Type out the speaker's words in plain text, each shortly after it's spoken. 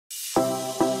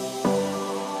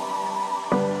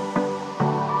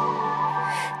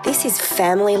This is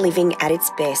family living at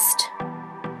its best.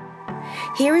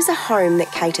 Here is a home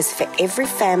that caters for every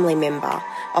family member,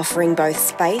 offering both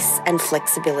space and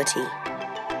flexibility.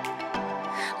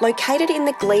 Located in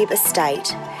the Glebe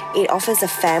estate, it offers a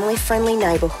family-friendly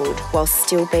neighbourhood while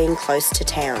still being close to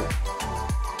town.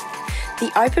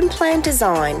 The open-plan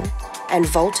design and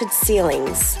vaulted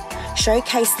ceilings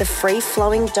showcase the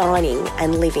free-flowing dining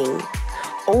and living,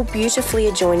 all beautifully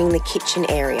adjoining the kitchen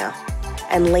area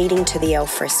and leading to the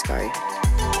alfresco.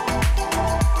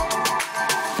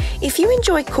 If you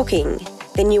enjoy cooking,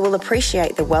 then you will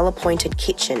appreciate the well-appointed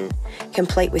kitchen,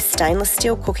 complete with stainless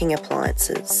steel cooking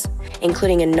appliances,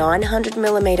 including a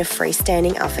 900mm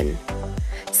freestanding oven,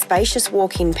 spacious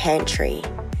walk-in pantry,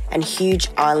 and huge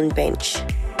island bench.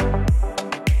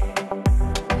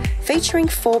 Featuring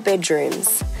 4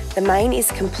 bedrooms, the main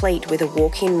is complete with a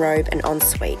walk-in robe and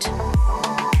ensuite.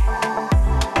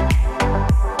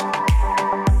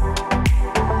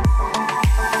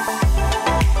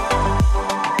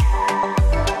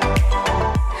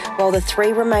 While the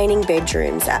 3 remaining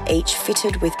bedrooms are each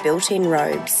fitted with built-in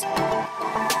robes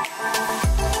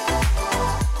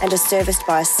and are serviced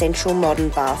by a central modern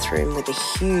bathroom with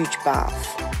a huge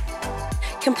bath.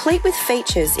 Complete with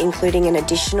features including an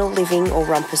additional living or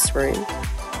rumpus room,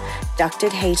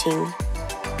 ducted heating,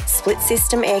 split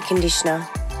system air conditioner,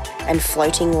 and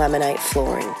floating laminate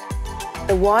flooring.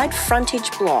 The wide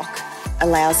frontage block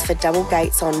allows for double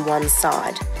gates on one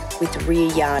side with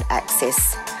rear yard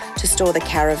access to store the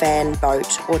caravan,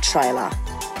 boat or trailer.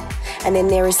 And then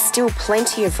there is still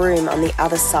plenty of room on the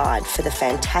other side for the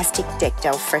fantastic decked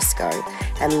alfresco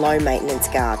and low maintenance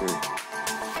garden.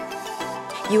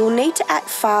 You will need to act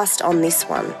fast on this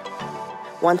one.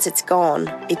 Once it's gone,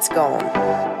 it's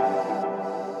gone.